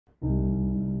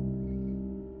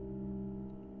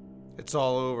It's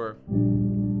all over.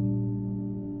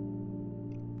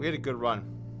 We had a good run.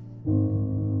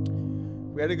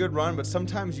 We had a good run, but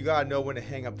sometimes you gotta know when to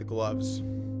hang up the gloves.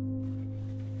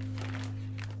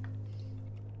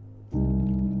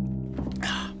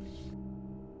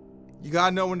 You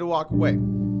gotta know when to walk away. You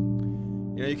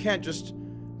know, you can't just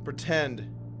pretend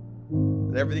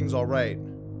that everything's alright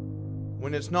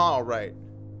when it's not alright.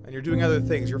 And you're doing other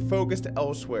things. You're focused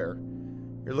elsewhere.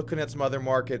 You're looking at some other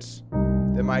markets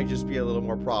that might just be a little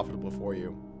more profitable for you.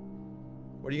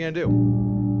 What are you gonna do?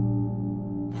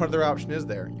 What other option is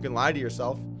there? You can lie to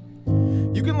yourself.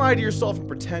 You can lie to yourself and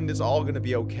pretend it's all gonna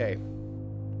be okay.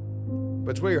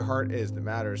 But it's where your heart is that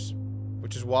matters.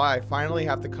 Which is why I finally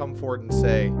have to come forward and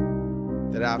say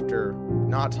that after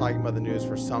not talking about the news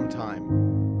for some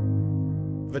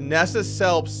time, Vanessa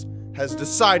Selps has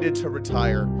decided to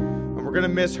retire. And we're gonna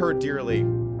miss her dearly.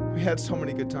 We had so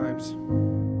many good times.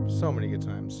 So many good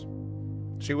times.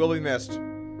 She will be missed.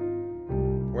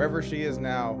 Wherever she is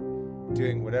now,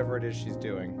 doing whatever it is she's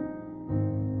doing.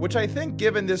 Which I think,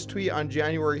 given this tweet on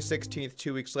January 16th,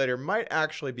 2 weeks later, might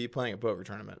actually be playing a poker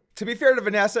tournament. To be fair to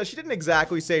Vanessa, she didn't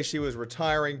exactly say she was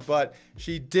retiring, but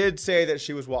she did say that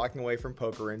she was walking away from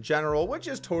poker in general, which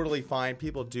is totally fine.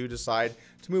 People do decide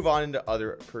to move on into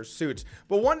other pursuits.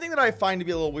 But one thing that I find to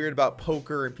be a little weird about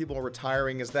poker and people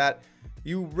retiring is that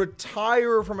you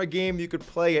retire from a game you could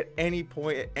play at any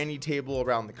point at any table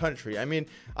around the country. I mean,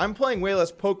 I'm playing way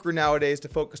less poker nowadays to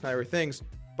focus on other things,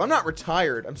 but I'm not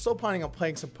retired. I'm still planning on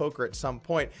playing some poker at some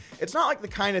point. It's not like the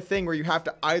kind of thing where you have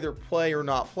to either play or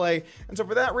not play. And so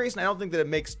for that reason, I don't think that it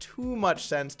makes too much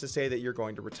sense to say that you're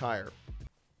going to retire.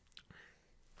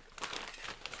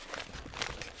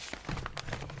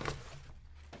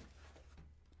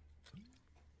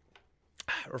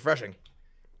 Refreshing.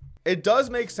 It does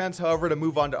make sense, however, to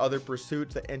move on to other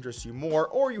pursuits that interest you more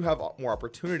or you have more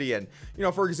opportunity in. You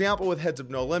know, for example, with Heads Up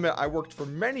No Limit, I worked for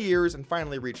many years and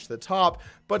finally reached the top,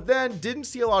 but then didn't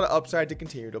see a lot of upside to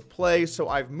continue to play, so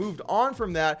I've moved on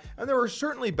from that, and there are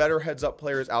certainly better Heads Up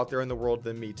players out there in the world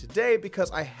than me today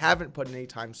because I haven't put any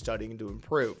time studying to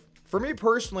improve. For me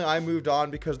personally, I moved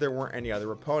on because there weren't any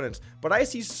other opponents, but I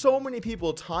see so many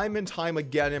people time and time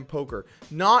again in poker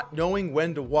not knowing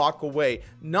when to walk away,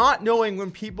 not knowing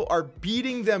when people are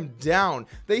beating them down.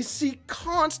 They see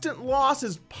constant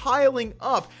losses piling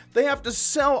up. They have to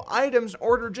sell items in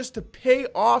order just to pay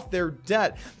off their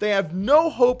debt. They have no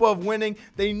hope of winning.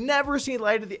 They never see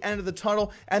light at the end of the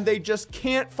tunnel, and they just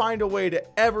can't find a way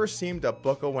to ever seem to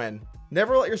book a win.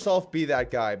 Never let yourself be that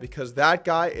guy, because that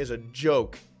guy is a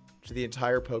joke to the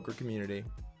entire poker community.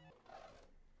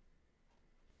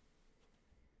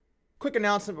 Quick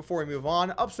announcement before we move on.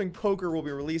 Upswing Poker will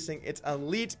be releasing its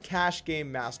Elite Cash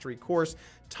Game Mastery course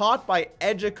taught by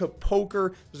Educa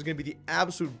Poker. This is going to be the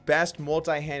absolute best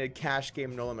multi-handed cash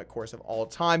game no limit course of all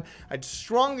time. I'd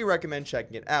strongly recommend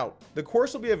checking it out. The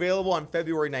course will be available on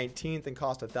February 19th and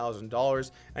cost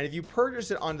 $1,000. And if you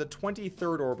purchase it on the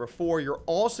 23rd or before, you're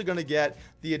also going to get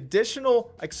the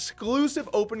additional exclusive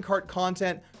open cart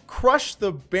content, Crush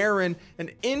the Baron,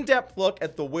 an in-depth look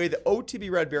at the way the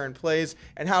OTB Red Baron plays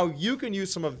and how you can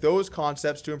use some of those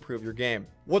concepts to improve your game.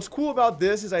 What's cool about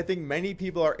this is I think many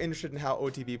people are interested in how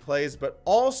OTB plays, but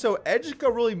also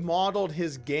Educa really modeled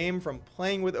his game from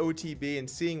playing with OTB and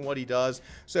seeing what he does.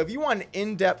 So if you want an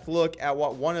in-depth look at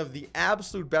what one of the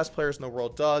absolute best players in the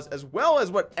world does, as well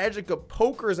as what Educa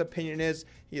Poker's opinion is,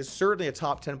 he is certainly a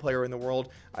top 10 player in the world,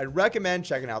 I'd recommend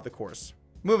checking out the course.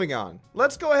 Moving on,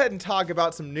 let's go ahead and talk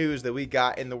about some news that we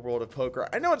got in the world of poker.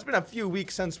 I know it's been a few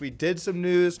weeks since we did some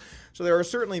news, so there are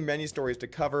certainly many stories to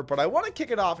cover, but I want to kick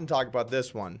it off and talk about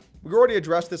this one. We already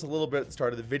addressed this a little bit at the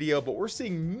start of the video, but we're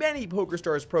seeing many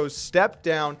PokerStars pros step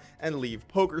down and leave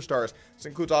PokerStars. This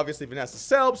includes obviously Vanessa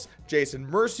Selps, Jason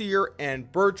Mercier,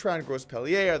 and Bertrand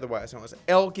Grospellier, otherwise known as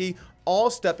Elky, all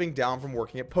stepping down from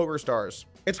working at PokerStars.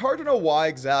 It's hard to know why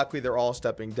exactly they're all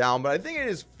stepping down, but I think it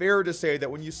is fair to say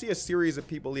that when you see a series of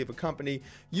people leave a company,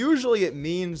 usually it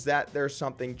means that there's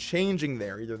something changing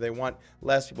there. Either they want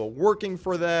less people working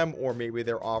for them, or maybe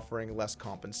they're offering less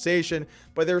compensation,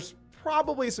 but there's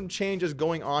probably some changes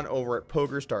going on over at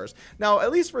PokerStars. Now,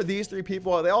 at least for these three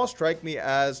people, they all strike me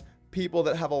as people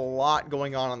that have a lot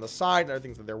going on the side and other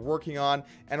things that they're working on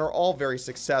and are all very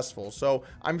successful. So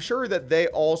I'm sure that they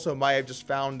also might have just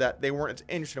found that they weren't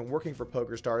interested in working for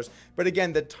PokerStars. But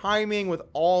again, the timing with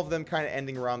all of them kind of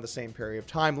ending around the same period of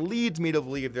time leads me to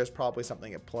believe there's probably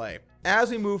something at play.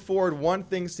 As we move forward, one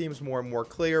thing seems more and more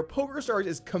clear. PokerStars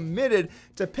is committed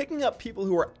to picking up people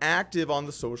who are active on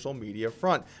the social media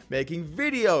front, making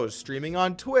videos, streaming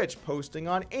on Twitch, posting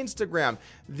on Instagram.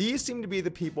 These seem to be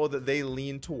the people that they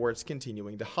lean towards starts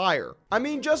continuing to hire. I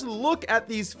mean, just look at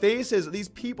these faces, these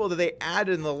people that they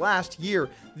added in the last year.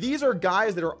 These are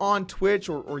guys that are on Twitch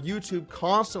or YouTube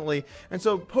constantly, and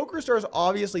so PokerStars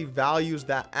obviously values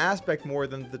that aspect more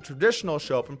than the traditional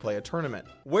show up and play a tournament.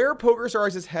 Where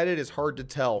PokerStars is headed is hard to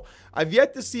tell. I've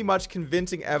yet to see much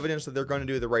convincing evidence that they're going to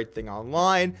do the right thing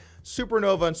online.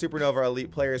 Supernova and Supernova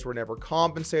Elite players were never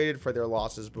compensated for their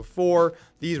losses before.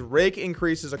 These rake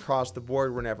increases across the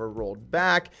board were never rolled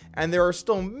back, and there are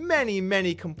still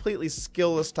many completely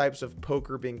skillless types of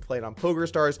poker being played on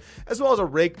PokerStars, as well as a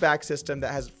rakeback system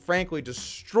that has frankly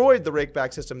destroyed the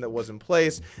rakeback system that was in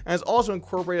place, and has also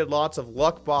incorporated lots of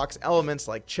luck box elements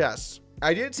like chess.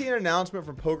 I did see an announcement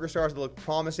from PokerStars that looked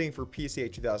promising for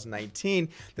PCA 2019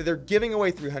 that they're giving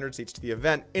away 300 seats to the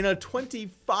event in a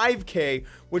 25K,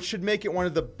 which should make it one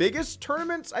of the biggest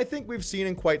tournaments I think we've seen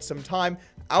in quite some time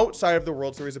outside of the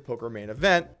World Series of Poker main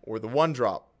event or the one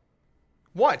drop.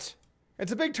 What?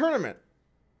 It's a big tournament.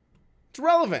 It's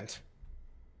relevant.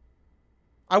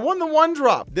 I won the one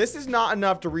drop. This is not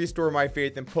enough to restore my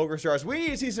faith in PokerStars. We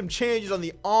need to see some changes on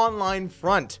the online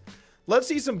front. Let's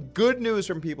see some good news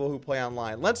from people who play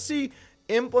online. Let's see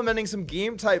implementing some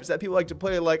game types that people like to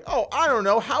play, like, oh, I don't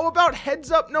know, how about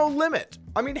heads up no limit?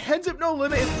 I mean, heads up no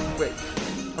limit is, wait,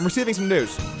 I'm receiving some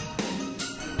news.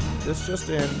 This just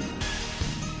in.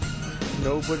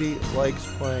 Nobody likes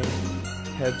playing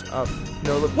heads up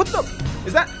no limit. What the,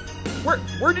 is that,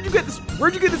 where did you get this,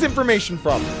 where'd you get this information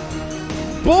from?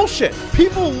 Bullshit!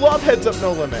 People love heads up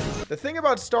no limit. The thing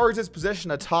about Stars'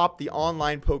 position atop the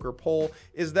online poker poll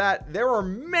is that there are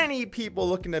many people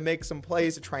looking to make some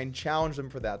plays to try and challenge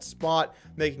them for that spot,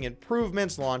 making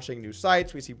improvements, launching new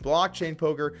sites. We see blockchain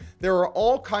poker. There are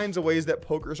all kinds of ways that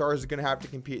PokerStars is going to have to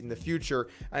compete in the future,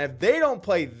 and if they don't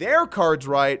play their cards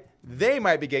right, they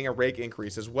might be getting a rake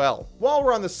increase as well. While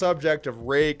we're on the subject of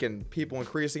rake and people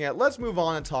increasing it, let's move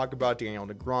on and talk about Daniel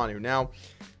Negreanu. Now,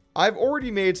 I've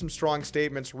already made some strong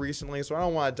statements recently, so I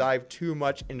don't want to dive too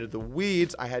much into the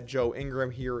weeds. I had Joe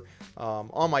Ingram here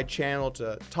on my channel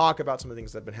to talk about some of the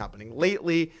things that have been happening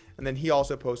lately, and then he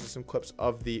also posted some clips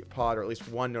of the pod, or at least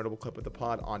one notable clip of the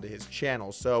pod, onto his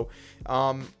channel. So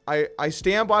I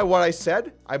stand by what I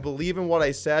said. I believe in what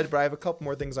I said, but I have a couple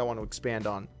more things I want to expand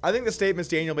on. I think the statements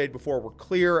Daniel made before were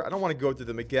clear. I don't want to go through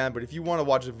them again, but if you want to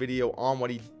watch a video on what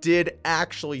he did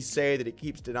actually say that he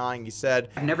keeps denying he said,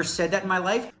 I've never said that in my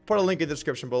life. Put a link in the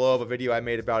description below of a video I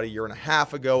made about 1.5 years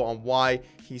ago on why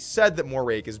he said that more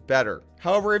rake is better.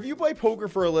 However, if you play poker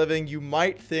for a living, you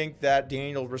might think that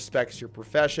Daniel respects your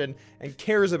profession and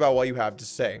cares about what you have to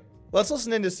say. Let's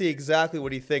listen in to see exactly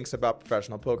what he thinks about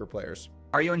professional poker players.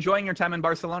 Are you enjoying your time in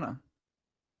Barcelona?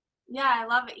 Yeah, I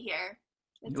love it here.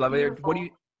 It's you love beautiful. it here. What do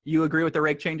you agree with the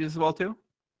rake changes as well too?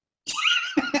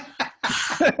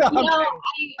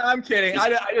 I'm kidding.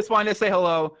 I just wanted to say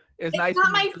hello. It's nice. It's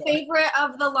not my favorite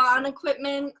of the lawn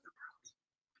equipment.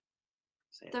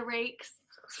 The rakes.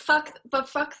 Fuck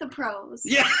the pros.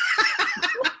 Yeah.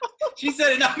 She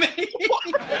said it, not me. Fuck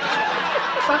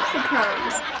the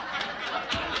pros.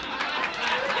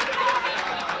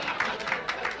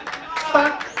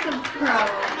 Fuck the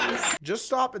pros. Just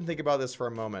stop and think about this for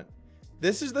a moment.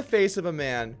 This is the face of a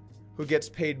man who gets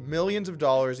paid millions of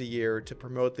dollars a year to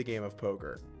promote the game of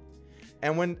poker.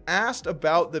 And when asked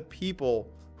about the people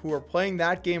who are playing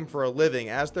that game for a living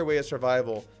as their way of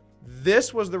survival,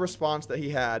 this was the response that he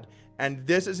had, and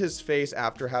this is his face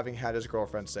after having had his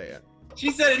girlfriend say it.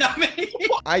 She said it, not me.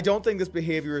 I don't think this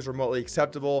behavior is remotely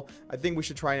acceptable. I think we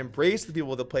should try and embrace the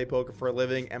people that play poker for a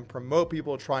living and promote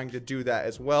people trying to do that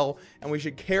as well. And we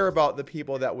should care about the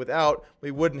people that without,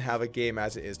 we wouldn't have a game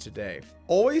as it is today.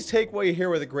 Always take what you hear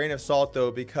with a grain of salt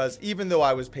though, because even though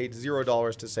I was paid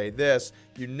 $0 to say this,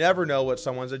 you never know what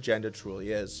someone's agenda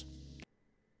truly is.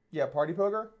 Yeah, party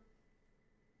poker?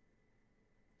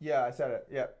 Yeah, I said it.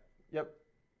 Yep. Yep.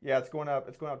 Yeah, it's going up.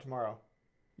 It's going up tomorrow.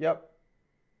 Yep.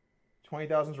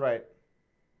 20,000's right.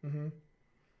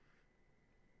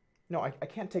 No, I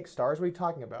can't take stars. What are you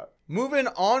talking about? Moving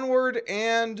onward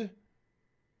and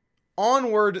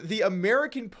onward, the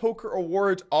American Poker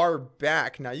Awards are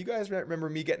back. Now, you guys remember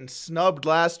me getting snubbed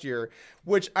last year,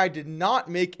 which I did not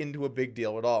make into a big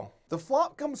deal at all. The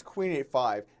flop comes Queen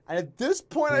 8-5, and at this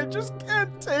point, I just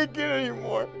can't take it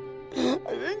anymore. I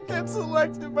didn't get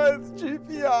selected by the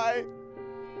GPI. I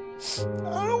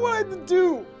don't know what I have to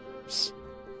do.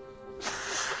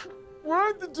 What do I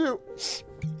have to do?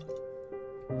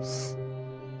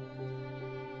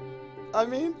 I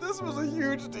mean, this was a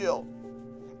huge deal.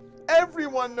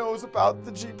 Everyone knows about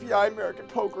the GPI American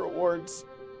Poker Awards.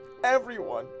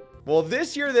 Everyone. Well,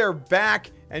 this year they're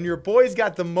back, and your boys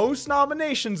got the most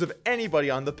nominations of anybody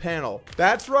on the panel.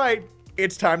 That's right,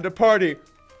 it's time to party.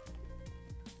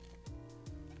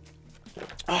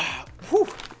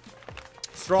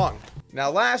 strong.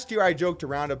 Now, last year I joked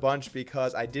around a bunch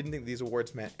because I didn't think these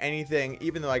awards meant anything.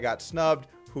 Even though I got snubbed,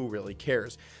 who really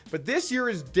cares? But this year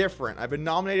is different. I've been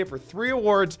nominated for 3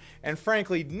 awards, and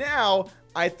frankly, now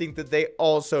I think that they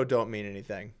also don't mean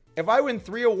anything. If I win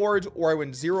 3 awards or I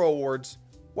win 0 awards,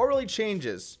 what really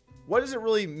changes? What does it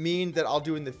really mean that I'll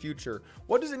do in the future?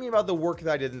 What does it mean about the work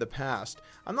that I did in the past?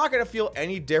 I'm not going to feel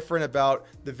any different about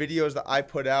the videos that I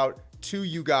put out to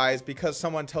you guys because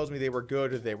someone tells me they were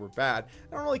good or they were bad.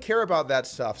 I don't really care about that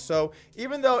stuff. So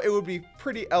even though it would be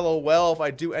pretty LOL if I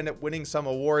do end up winning some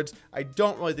awards, I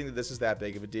don't really think that this is that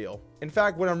big of a deal. In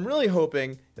fact, what I'm really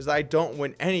hoping is that I don't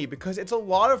win any, because it's a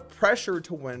lot of pressure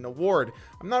to win an award.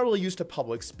 I'm not really used to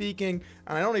public speaking,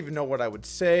 and I don't even know what I would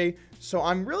say. So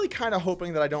I'm really kind of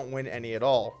hoping that I don't win any at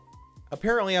all.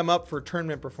 Apparently I'm up for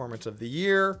Tournament Performance of the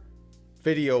Year,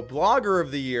 Video Blogger of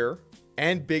the Year,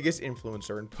 and Biggest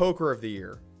Influencer in Poker of the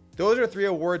Year. Those are 3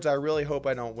 awards I really hope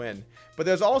I don't win. But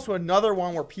there's also another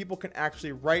one where people can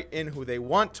actually write in who they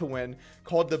want to win,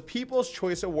 called the People's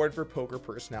Choice Award for Poker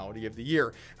Personality of the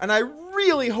Year. And I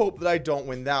really hope that I don't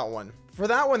win that one. For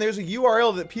that one, there's a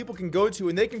URL that people can go to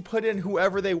and they can put in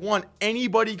whoever they want.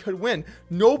 Anybody could win.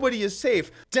 Nobody is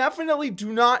safe. Definitely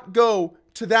do not go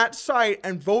to that site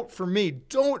and vote for me.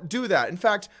 Don't do that. In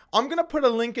fact, I'm going to put a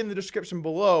link in the description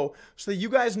below so that you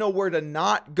guys know where to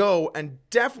not go, and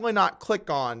definitely not click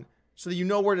on, so that you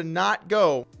know where to not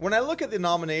go. When I look at the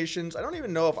nominations, I don't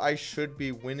even know if I should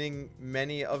be winning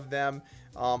many of them.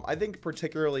 I think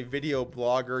particularly Video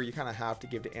Blogger, you kind of have to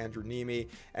give to Andrew Nemi,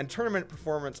 and Tournament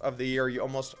Performance of the Year, you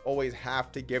almost always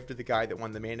have to give to the guy that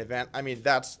won the main event. I mean,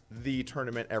 that's the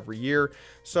tournament every year.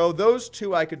 So those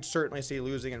 2 I could certainly see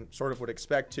losing, and sort of would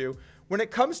expect to. When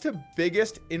it comes to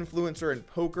Biggest Influencer in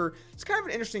Poker, it's kind of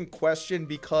an interesting question,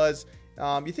 because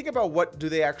you think about, what do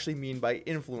they actually mean by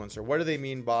influencer? What do they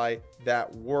mean by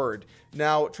that word?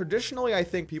 Now, traditionally, I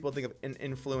think people think of an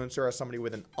influencer as somebody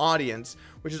with an audience,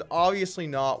 which is obviously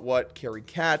not what Carrie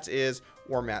Katz is,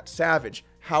 or Matt Savage.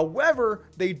 However,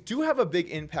 they do have a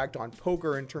big impact on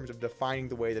poker in terms of defining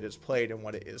the way that it's played and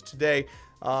what it is today.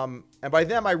 And by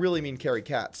them, I really mean Carrie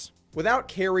Katz. Without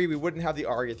Carrie, we wouldn't have the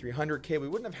Aria 300K. We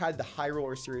wouldn't have had the High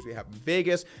Roller Series we have in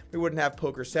Vegas. We wouldn't have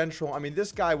Poker Central. I mean,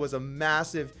 this guy was a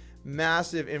massive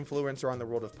influencer on the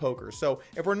world of poker. So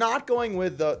if we're not going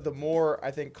with the more,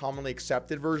 I think, commonly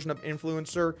accepted version of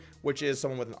influencer, which is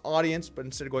someone with an audience, but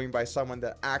instead of going by someone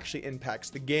that actually impacts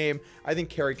the game, I think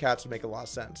Carrie Katz would make a lot of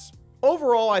sense.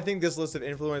 Overall, I think this list of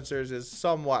influencers is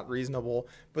somewhat reasonable,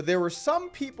 but there were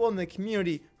some people in the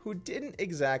community who didn't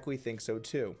exactly think so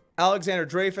too. Alexander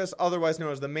Dreyfus, otherwise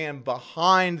known as the man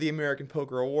behind the American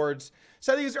Poker Awards,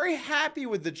 said he was very happy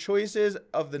with the choices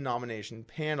of the nomination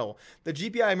panel. The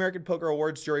GPI American Poker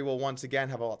Awards jury will once again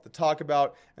have a lot to talk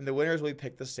about, and the winners will be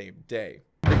picked the same day.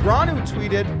 Negranu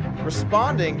tweeted,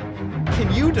 responding,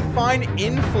 "Can you define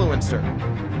influencer?"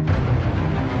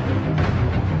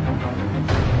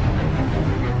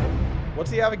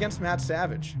 What's he have against Matt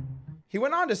Savage? He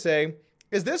went on to say,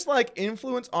 "Is this like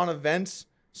influence on events,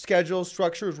 schedules,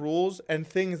 structures, rules, and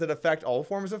things that affect all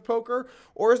forms of poker?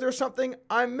 Or is there something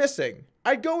I'm missing?"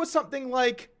 I'd go with something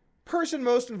like, person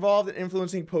most involved in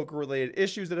influencing poker-related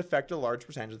issues that affect a large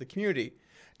percentage of the community.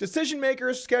 Decision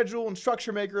makers, schedule and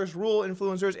structure makers, rule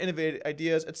influencers, innovative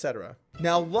ideas, etc.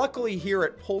 Now, luckily here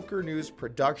at Poker News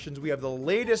Productions, we have the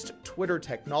latest Twitter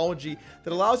technology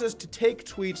that allows us to take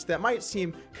tweets that might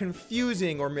seem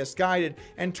confusing or misguided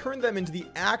and turn them into the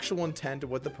actual intent of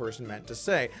what the person meant to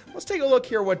say. Let's take a look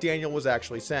here what Daniel was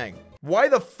actually saying. "Why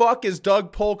the fuck is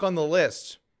Doug Polk on the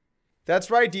list?"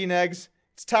 That's right, D-Negs.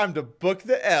 It's time to book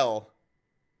the L.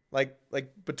 Like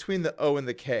between the O and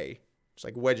the K. Just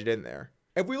like wedge it in there.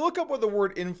 If we look up what the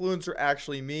word influencer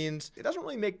actually means, it doesn't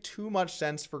really make too much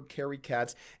sense for Carrie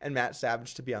Katz and Matt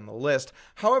Savage to be on the list.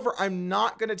 However, I'm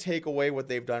not going to take away what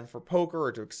they've done for poker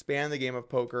or to expand the game of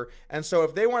poker. And so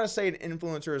if they want to say an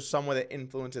influencer is someone that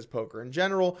influences poker in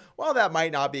general, while that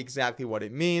might not be exactly what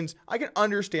it means, I can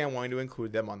understand wanting to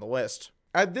include them on the list.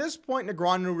 At this point,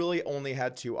 Negranu really only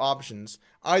had 2 options.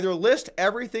 Either list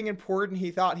everything important he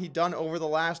thought he'd done over the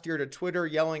last year to Twitter,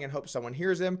 yelling and hope someone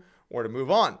hears him, or to move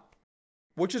on.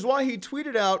 Which is why he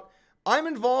tweeted out, "I'm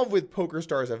involved with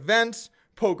PokerStars events,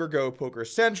 Poker Go, Poker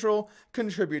Central,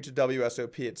 contribute to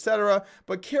WSOP, etc.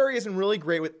 But Carrie isn't really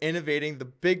great with innovating the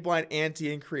big blind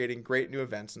ante and creating great new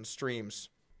events and streams."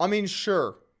 I mean,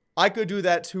 sure, I could do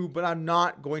that too, but I'm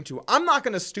not going to. I'm not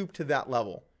going to stoop to that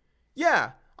level.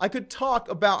 Yeah, I could talk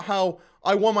about how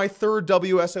I won my 3rd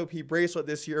WSOP bracelet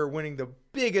this year, winning the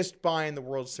biggest buy-in the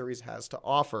World Series has to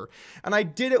offer. And I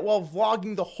did it while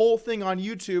vlogging the whole thing on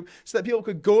YouTube so that people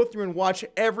could go through and watch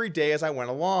every day as I went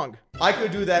along. I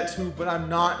could do that too, but I'm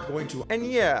not going to.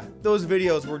 And yeah, those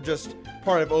videos were just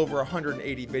part of over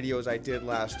 180 videos I did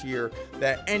last year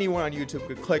that anyone on YouTube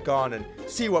could click on and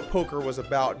see what poker was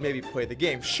about and maybe play the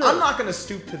game. Sure, I'm not going to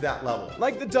stoop to that level.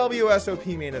 Like the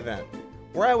WSOP main event,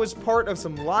 where I was part of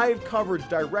some live coverage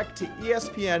direct to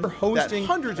ESPN, hosting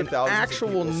hundreds of thousands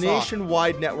actual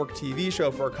nationwide network TV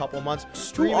show for a couple months,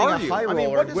 streaming a high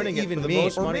roller and winning even the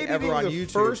most money ever on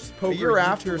YouTube. First poker year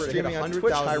after streaming on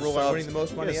Twitch high roller and winning the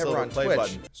most money ever on Twitch.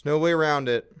 There's no way around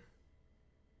it.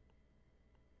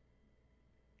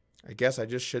 I guess I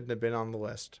just shouldn't have been on the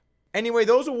list. Anyway,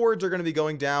 those awards are going to be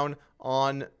going down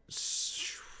on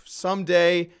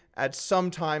someday at some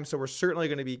time, so we're certainly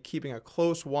going to be keeping a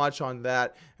close watch on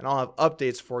that, and I'll have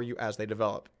updates for you as they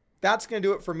develop. That's going to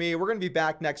do it for me. We're going to be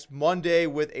back next Monday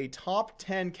with a top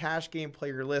 10 cash game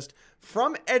player list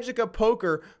from Educa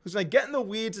Poker, who's going to get in the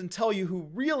weeds and tell you who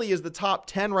really is the top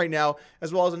 10 right now,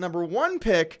 as well as a number 1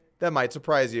 pick that might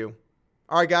surprise you.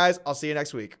 All right, guys, I'll see you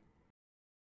next week.